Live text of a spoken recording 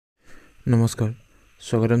नमस्कार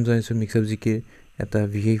स्वागतम जानिছো mix up GK এটা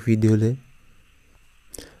বিশেষ ভিডিওলে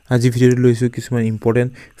আজি ভিডিওটো লৈছো কিছুমান ইম্পৰ্টেন্ট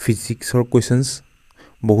ফিজিক্সৰ কোৱেশ্চনছ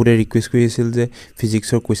বহুতে ৰিকুৱেষ্ট কৰি আছিল যে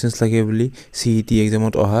ফিজিক্সৰ কোৱেশ্চনছ লাগে বুলি CET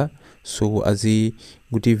এক্সামত অহা সো আজি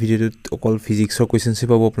গুটি ভিডিওত অকল ফিজিক্সৰ কোৱেশ্চনছই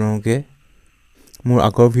পাব আপোনালোকে মোৰ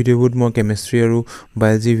আগৰ ভিডিওবোৰত মই কেমিষ্ট্ৰি আৰু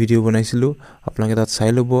বায়োলজি ভিডিও বনাইছিলো আপোনালোকে তাত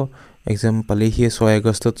চাই লব এক্সাম পালেহি 6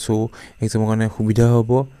 আগষ্টত সো এক্সামৰ কাৰণে সুবিধা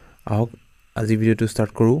হ'ব আহক আজি ভিডিওটো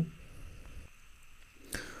ষ্টাৰ্ট কৰো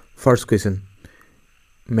First question.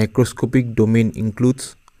 Macroscopic domain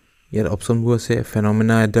includes your option was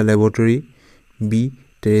phenomena at the laboratory, B.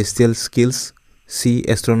 terrestrial skills, C.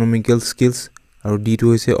 astronomical skills, or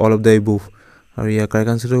D2 is all of the above. Or your correct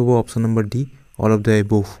answer is option number D, all of the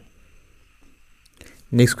above.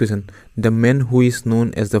 Next question. The man who is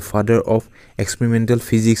known as the father of experimental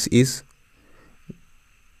physics is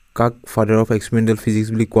Kak father of experimental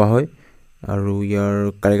physics bili koa hoy. Aru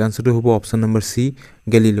your correct answer to option number C,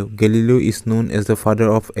 Galileo. Galileo is known as the father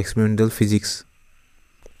of experimental physics.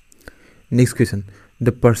 Next question.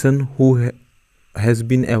 The person who has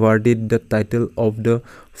been awarded the title of the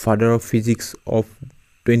father of physics of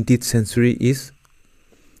 20th century is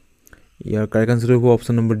your correct answer to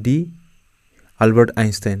option number D, Albert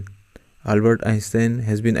Einstein. Albert Einstein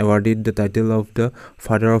has been awarded the title of the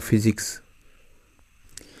father of physics.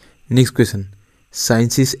 Next question.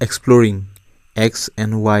 Science is exploring X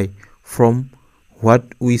and Y from what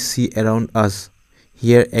we see around us.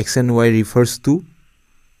 Here X and Y refers to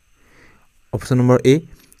option number A,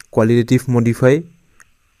 qualitative modify,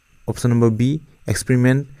 option number B,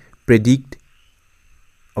 experiment, predict,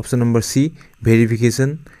 option number C,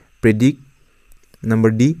 verification, predict,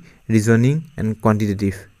 number D, reasoning and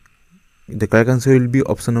quantitative. The correct answer will be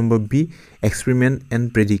option number B, experiment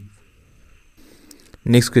and predict.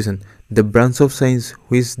 Next question. The branch of science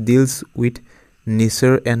which deals with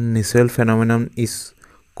nature and natural phenomenon is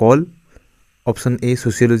called option A,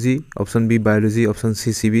 sociology, option B, biology, option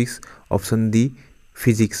C, civics, option D,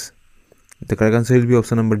 physics. The correct answer will be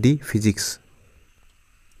option number D, physics.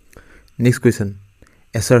 Next question.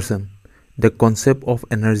 Assertion. The concept of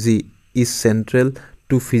energy is central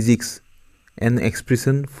to physics. An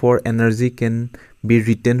expression for energy can be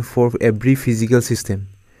written for every physical system.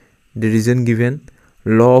 The reason given,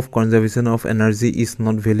 law of conservation of energy is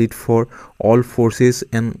not valid for all forces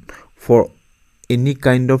and for any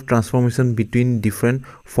kind of transformation between different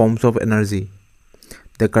forms of energy.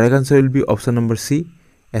 The correct answer will be option number C.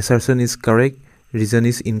 Assertion is correct, reason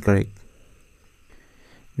is incorrect.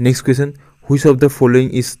 Next question. Which of the following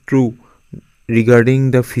is true regarding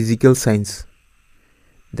the physical science?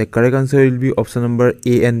 The correct answer will be option number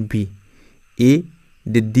A and B. A,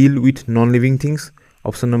 they deal with non-living things.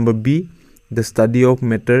 Option number B, the study of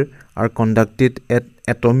matter are conducted at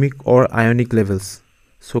atomic or ionic levels.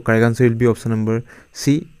 So correct answer will be option number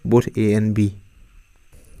C, both A and B.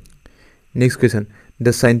 Next question.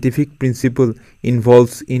 The scientific principle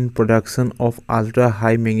involves in production of ultra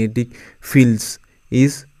high magnetic fields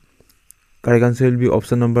is correct answer will be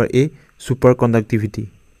option number A, superconductivity.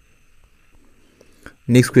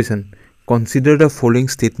 Next question. Consider the following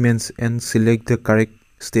statements and select the correct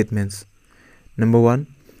statements. Number 1.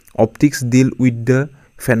 Optics deal with the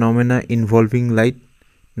phenomena involving light.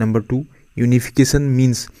 Number 2. Unification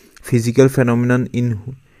means physical phenomenon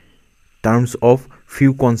in terms of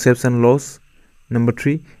few concepts and laws. Number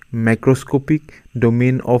 3. Macroscopic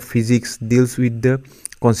domain of physics deals with the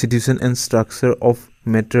constitution and structure of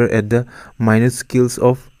matter at the minute scales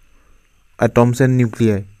of atoms and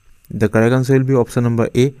nuclei. The correct answer will be option number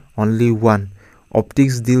A, only one.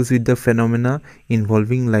 Optics deals with the phenomena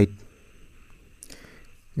involving light.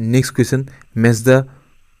 Next question. Match the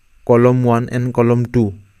column 1 and column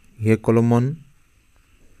 2. Here column 1.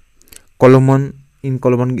 In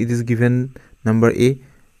column 1 it is given number A,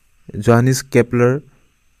 Johannes Kepler,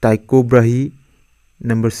 Tycho Brahe.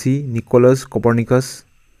 Number C, Nicholas Copernicus.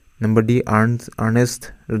 Number D,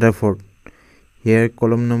 Ernest Rutherford. Here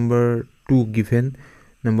column number 2 given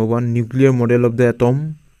number 1, nuclear model of the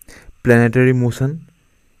atom, planetary motion,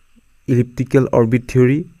 elliptical orbit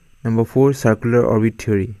theory. Number 4, circular orbit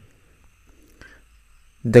theory.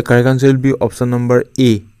 The correct answer will be option number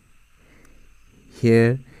A.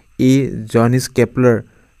 Here A, Johannes Kepler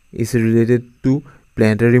is related to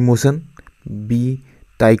planetary motion. B,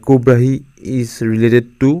 Tycho Brahe is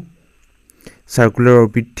related to circular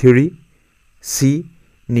orbit theory. C,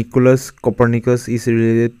 Nicholas Copernicus is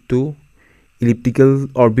related to elliptical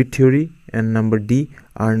orbit theory. And number D,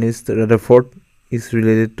 Ernest Rutherford is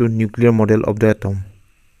related to nuclear model of the atom.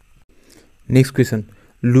 Next question.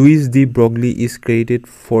 Louis D. Broglie is credited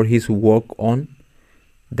for his work on.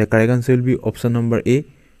 The correct answer will be option number A,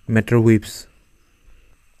 matter waves.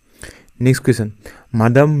 Next question.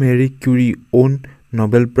 Madame Marie Curie won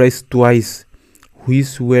Nobel Prize twice,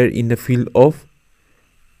 which were in the field of.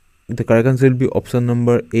 The correct answer will be option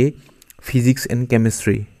number A, physics and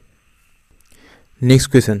chemistry. Next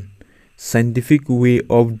question. Scientific way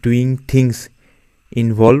of doing things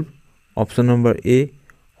involve option number A,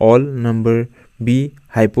 all, number B,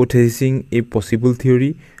 hypothesizing a possible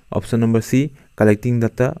theory, option number C, collecting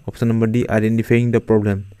data, option number D, identifying the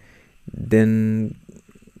problem. Then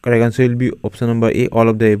correct answer will be option number A, all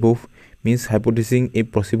of the above, means hypothesizing a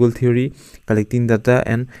possible theory, collecting data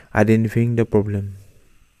and identifying the problem.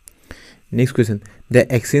 Next question.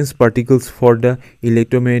 The exchange particles for the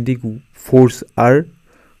electromagnetic force are.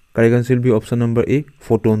 Correct answer will be option number A,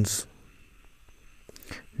 photons.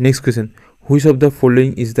 Next question. Which of the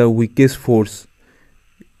following is the weakest force?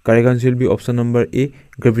 Correct answer will be option number A,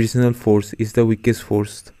 gravitational force is the weakest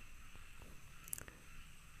force.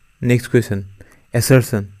 Next question.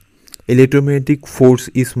 Assertion. Electromagnetic force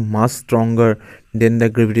is much stronger than the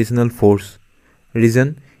gravitational force.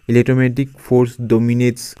 Reason. Electromagnetic force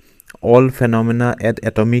dominates all phenomena at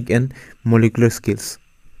atomic and molecular scales.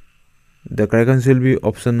 The correct answer will be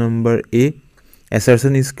option number A.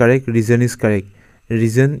 Assertion is correct, reason is correct.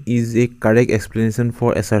 Reason is a correct explanation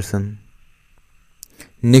for assertion.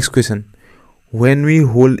 Next question. When we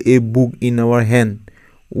hold a book in our hand,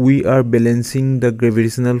 we are balancing the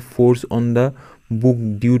gravitational force on the book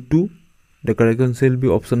due to. The correct answer will be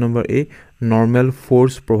option number A, normal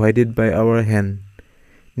force provided by our hand.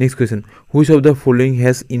 Next question. Which of the following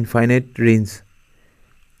has infinite range?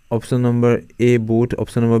 Option number A, both.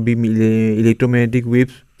 Option number B, electromagnetic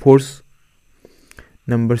wave force.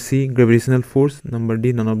 Number C, gravitational force. Number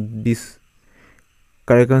D, none of these.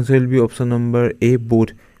 Correct answer will be option number A, both,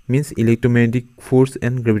 means electromagnetic force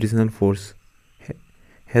and gravitational force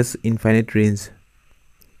has infinite range.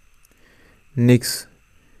 Next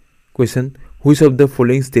question. Which of the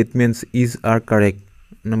following statements are correct?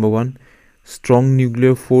 Number 1, strong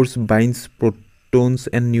nuclear force binds protons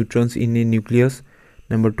and neutrons in a nucleus.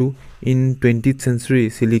 Number 2, in 20th century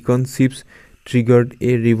silicon chips triggered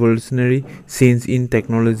a revolutionary change in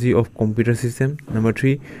technology of computer system. Number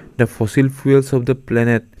 3, the fossil fuels of the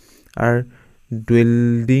planet are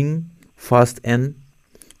dwindling fast and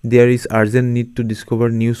there is urgent need to discover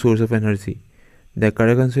new source of energy. The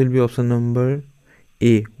correct answer will be option number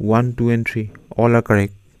A, 1, 2 and 3. All are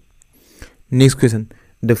correct. Next question.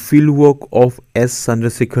 The fieldwork of S.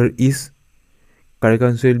 Chandrasekhar is. Correct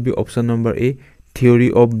answer will be option number A,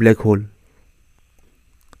 theory of black hole.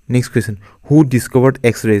 Next question. Who discovered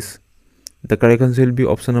X-rays? The correct answer will be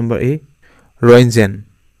option number A, Roentgen.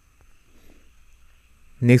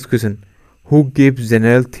 Next question. Who gave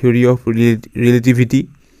general theory of relativity?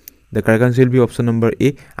 The correct answer will be option number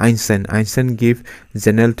A, Einstein. Einstein gave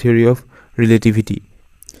general theory of relativity.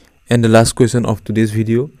 And the last question of today's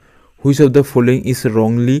video. Which of the following is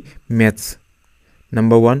wrongly maths?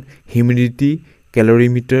 Number 1, humidity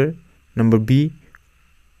calorimeter. Number B,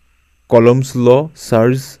 Coulomb's law,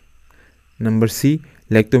 surge. Number C,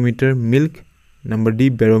 lactometer, milk. Number D,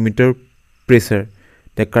 barometer, pressure.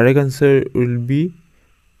 The correct answer will be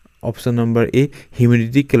option number A,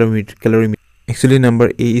 humidity calorimeter. Actually, number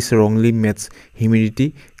A is wrongly maths,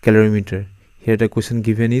 humidity calorimeter. Here the question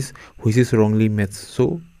given is which is wrongly maths.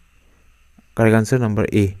 So, correct answer number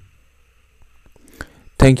A.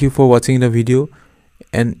 Thank you for watching the video,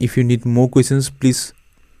 and if you need more questions, please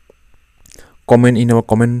comment in our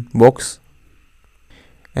comment box,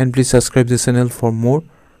 and please subscribe the channel for more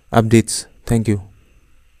updates. Thank you.